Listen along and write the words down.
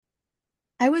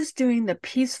I was doing the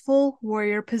peaceful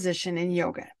warrior position in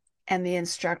yoga, and the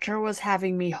instructor was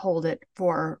having me hold it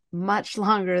for much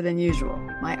longer than usual.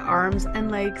 My arms and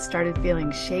legs started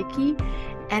feeling shaky,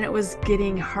 and it was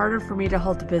getting harder for me to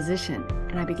hold the position.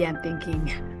 And I began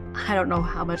thinking, I don't know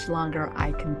how much longer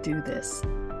I can do this.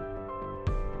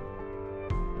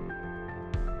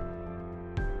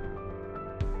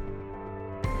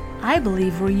 I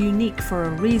believe we're unique for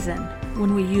a reason.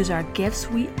 When we use our gifts,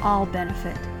 we all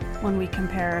benefit. When we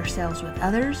compare ourselves with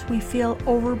others, we feel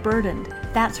overburdened.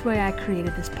 That's why I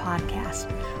created this podcast,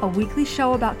 a weekly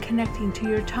show about connecting to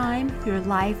your time, your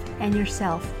life, and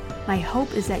yourself. My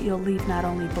hope is that you'll leave not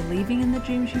only believing in the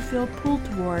dreams you feel pulled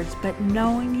towards, but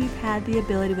knowing you've had the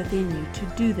ability within you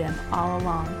to do them all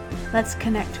along. Let's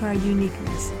connect to our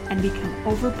uniqueness and become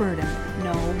overburdened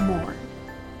no more.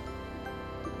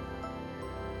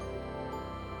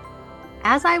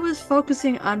 As I was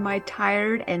focusing on my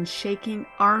tired and shaking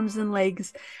arms and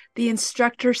legs, the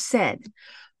instructor said,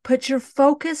 "Put your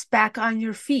focus back on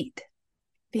your feet.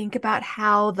 Think about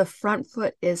how the front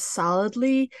foot is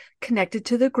solidly connected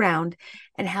to the ground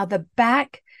and how the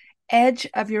back edge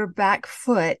of your back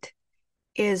foot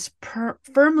is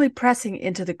firmly pressing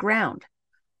into the ground.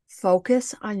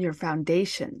 Focus on your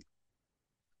foundation."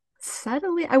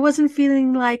 Suddenly, I wasn't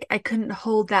feeling like I couldn't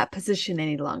hold that position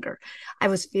any longer. I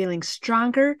was feeling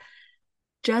stronger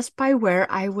just by where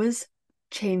I was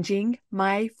changing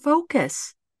my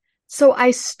focus. So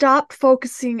I stopped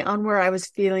focusing on where I was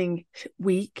feeling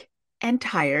weak and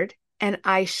tired, and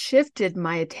I shifted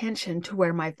my attention to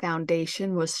where my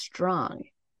foundation was strong.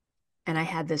 And I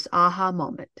had this aha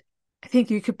moment. I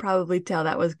think you could probably tell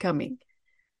that was coming.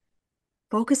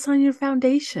 Focus on your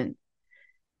foundation.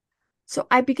 So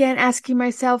I began asking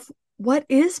myself, what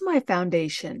is my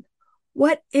foundation?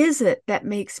 What is it that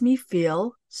makes me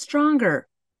feel stronger?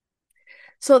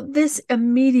 So this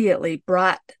immediately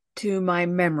brought to my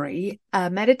memory a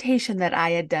meditation that I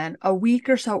had done a week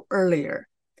or so earlier.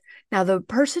 Now, the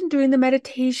person doing the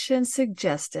meditation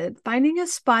suggested finding a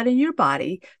spot in your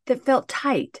body that felt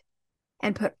tight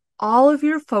and put all of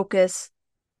your focus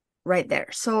right there.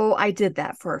 So I did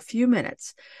that for a few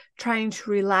minutes, trying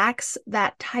to relax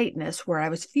that tightness where I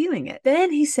was feeling it.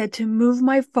 Then he said to move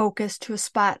my focus to a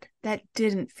spot that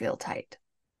didn't feel tight.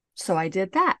 So I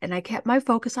did that, and I kept my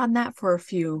focus on that for a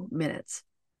few minutes.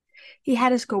 He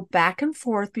had us go back and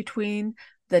forth between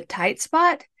the tight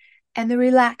spot and the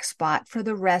relaxed spot for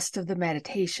the rest of the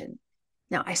meditation.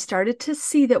 Now, I started to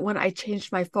see that when I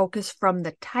changed my focus from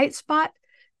the tight spot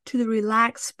to the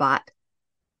relaxed spot,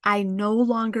 I no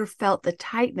longer felt the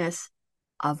tightness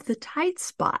of the tight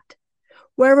spot.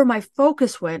 Wherever my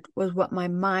focus went was what my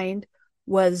mind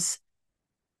was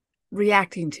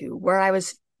reacting to, what I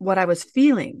was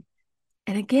feeling.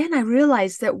 And again, I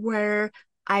realized that where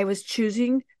I was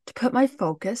choosing to put my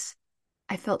focus,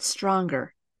 I felt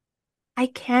stronger. I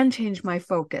can change my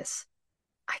focus.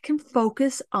 I can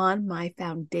focus on my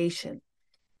foundation.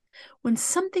 When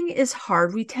something is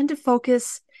hard, we tend to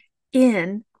focus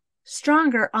in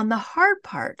stronger on the hard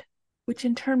part, which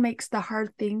in turn makes the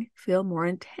hard thing feel more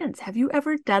intense. Have you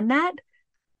ever done that?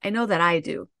 I know that I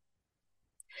do.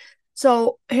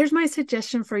 So here's my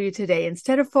suggestion for you today.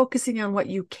 Instead of focusing on what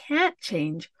you can't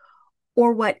change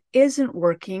or what isn't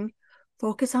working,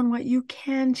 focus on what you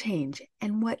can change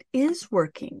and what is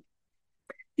working.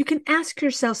 You can ask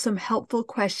yourself some helpful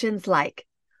questions like,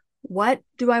 what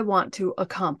do I want to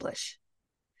accomplish?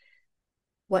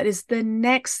 What is the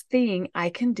next thing I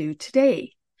can do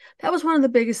today? That was one of the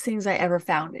biggest things I ever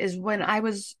found is when I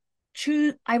was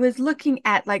looking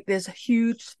at like this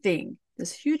huge thing,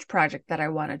 this huge project that I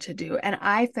wanted to do, and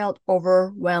I felt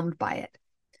overwhelmed by it.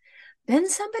 Then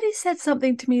somebody said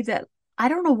something to me that I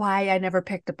don't know why I never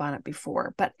picked up on it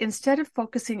before, but instead of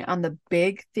focusing on the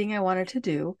big thing I wanted to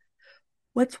do,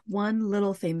 what's one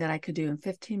little thing that I could do in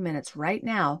 15 minutes right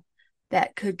now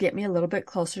that could get me a little bit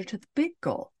closer to the big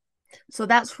goal? So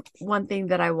that's one thing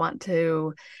that I want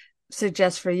to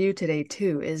suggest for you today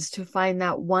too, is to find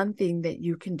that one thing that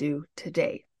you can do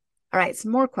today. All right,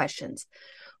 some more questions.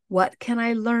 What can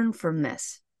I learn from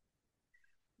this?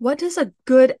 What does a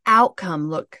good outcome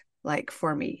look like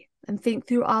for me? And think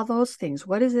through all those things.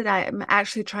 What is it I'm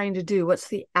actually trying to do? What's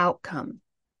the outcome?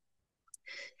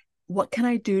 What can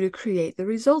I do to create the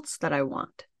results that I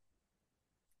want?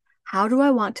 How do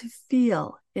I want to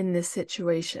feel in this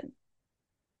situation?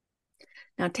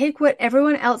 Now take what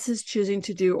everyone else is choosing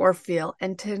to do or feel,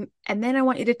 and then I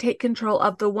want you to take control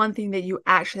of the one thing that you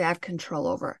actually have control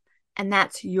over, and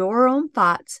that's your own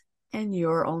thoughts and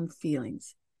your own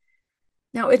feelings.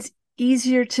 Now, it's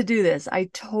easier to do this. I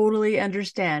totally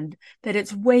understand that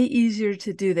it's way easier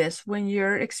to do this when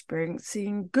you're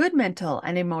experiencing good mental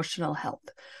and emotional health,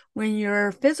 when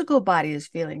your physical body is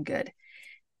feeling good.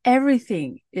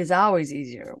 Everything is always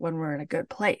easier when we're in a good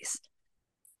place.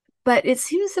 But it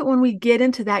seems that when we get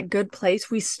into that good place,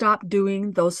 we stop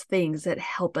doing those things that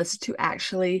help us to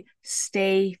actually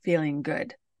stay feeling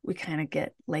good. We kind of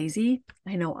get lazy.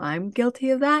 I know I'm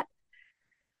guilty of that.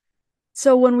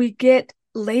 So when we get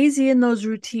lazy in those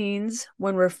routines,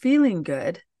 when we're feeling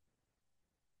good,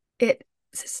 it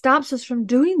stops us from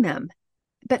doing them.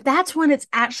 But that's when it's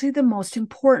actually the most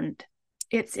important.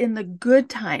 It's in the good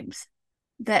times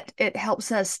that it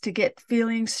helps us to get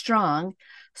feeling strong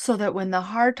so that when the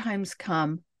hard times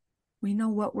come, we know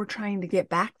what we're trying to get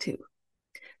back to.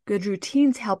 Good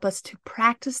routines help us to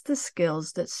practice the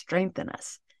skills that strengthen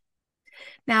us.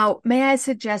 Now, may I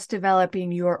suggest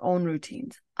developing your own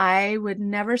routines? I would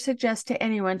never suggest to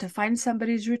anyone to find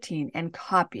somebody's routine and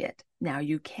copy it. Now,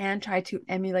 you can try to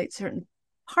emulate certain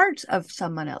parts of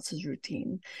someone else's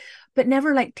routine, but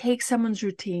never take someone's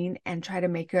routine and try to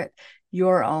make it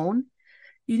your own.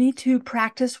 You need to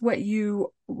practice what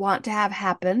you want to have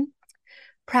happen.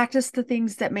 Practice the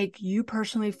things that make you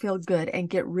personally feel good and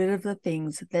get rid of the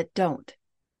things that don't.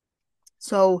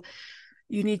 So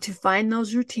you need to find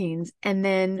those routines and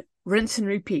then rinse and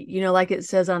repeat. Like it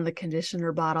says on the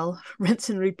conditioner bottle, rinse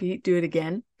and repeat, do it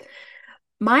again.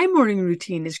 My morning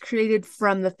routine is created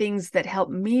from the things that help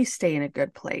me stay in a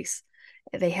good place.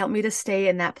 They help me to stay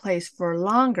in that place for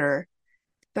longer.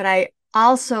 But I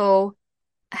also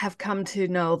have come to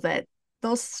know that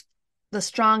the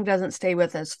strong doesn't stay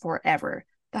with us forever.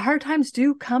 The hard times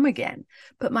do come again,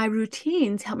 but my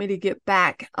routines help me to get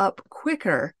back up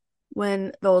quicker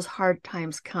when those hard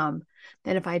times come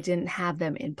than if I didn't have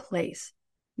them in place.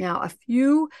 Now, a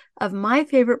few of my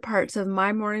favorite parts of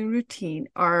my morning routine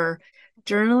are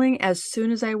journaling as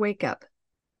soon as I wake up,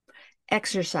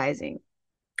 exercising,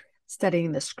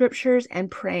 studying the scriptures, and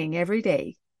praying every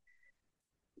day.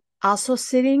 Also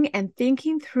sitting and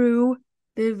thinking through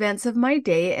the events of my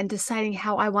day and deciding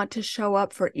how I want to show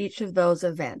up for each of those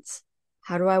events.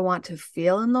 How do I want to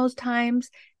feel in those times?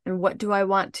 And what do I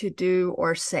want to do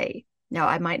or say? Now,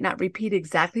 I might not repeat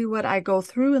exactly what I go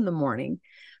through in the morning,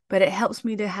 but it helps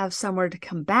me to have somewhere to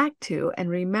come back to and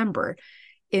remember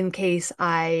in case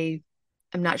I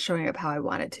am not showing up how I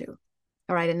wanted to.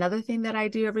 All right, another thing that I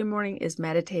do every morning is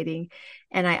meditating,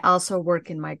 and I also work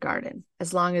in my garden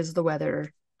as long as the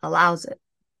weather allows it.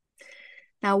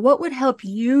 Now, what would help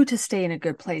you to stay in a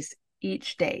good place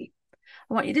each day?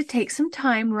 I want you to take some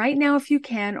time right now if you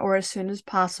can, or as soon as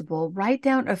possible, write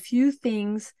down a few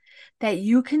things that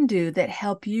you can do that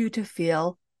help you to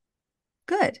feel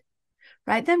good.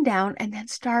 Write them down and then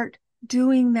start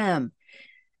doing them.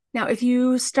 Now, if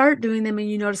you start doing them and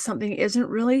you notice something isn't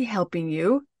really helping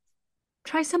you,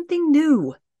 try something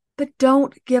new, but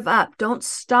don't give up. Don't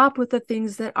stop with the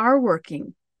things that are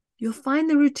working. You'll find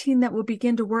the routine that will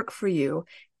begin to work for you,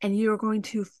 and you're going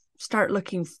to start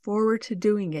looking forward to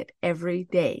doing it every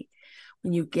day.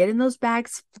 When you get in those bad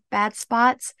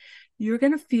spots, you're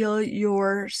going to feel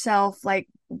yourself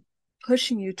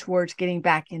pushing you towards getting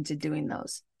back into doing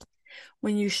those.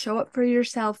 When you show up for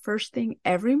yourself first thing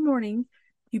every morning,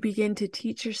 you begin to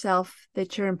teach yourself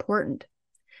that you're important,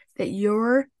 that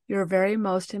you're your very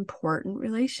most important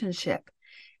relationship.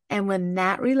 And when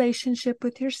that relationship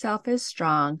with yourself is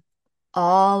strong,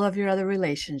 all of your other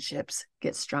relationships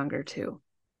get stronger too.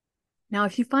 Now,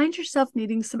 if you find yourself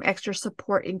needing some extra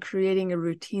support in creating a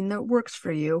routine that works for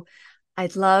you,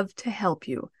 I'd love to help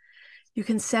you. You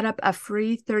can set up a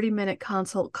free 30-minute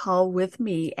consult call with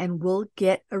me and we'll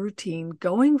get a routine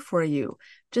going for you.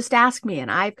 Just ask me, and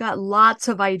I've got lots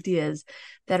of ideas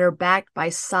that are backed by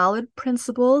solid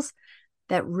principles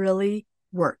that really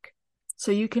work.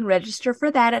 So you can register for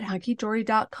that at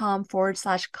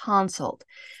hunkydory.com/consult.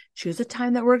 Choose a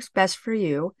time that works best for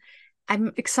you.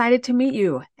 I'm excited to meet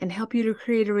you and help you to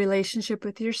create a relationship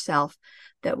with yourself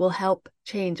that will help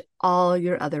change all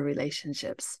your other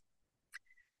relationships.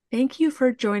 Thank you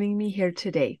for joining me here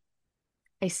today.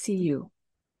 I see you.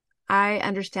 I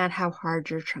understand how hard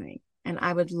you're trying, and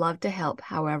I would love to help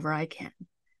however I can.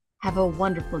 Have a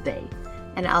wonderful day,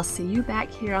 and I'll see you back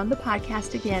here on the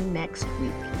podcast again next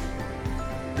week.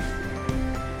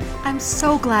 I'm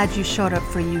so glad you showed up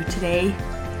for you today.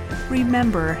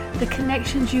 Remember, the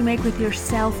connections you make with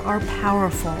yourself are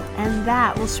powerful, and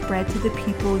that will spread to the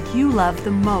people you love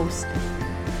the most.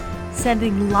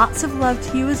 Sending lots of love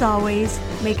to you as always.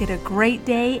 Make it a great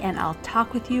day, and I'll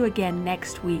talk with you again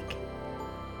next week.